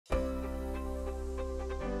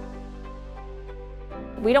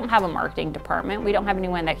We don't have a marketing department. We don't have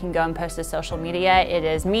anyone that can go and post to social media. It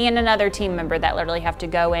is me and another team member that literally have to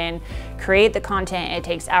go in, create the content. It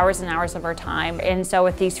takes hours and hours of our time. And so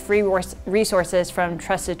with these free resources from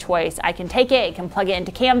Trusted Choice, I can take it can plug it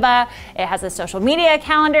into Canva. It has a social media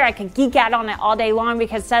calendar. I can geek out on it all day long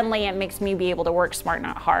because suddenly it makes me be able to work smart,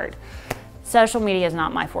 not hard. Social media is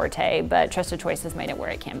not my forte, but Trusted Choice has made it where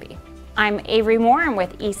it can be. I'm Avery Moore. I'm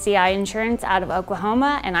with ECI Insurance out of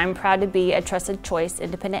Oklahoma, and I'm proud to be a Trusted Choice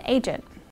independent agent.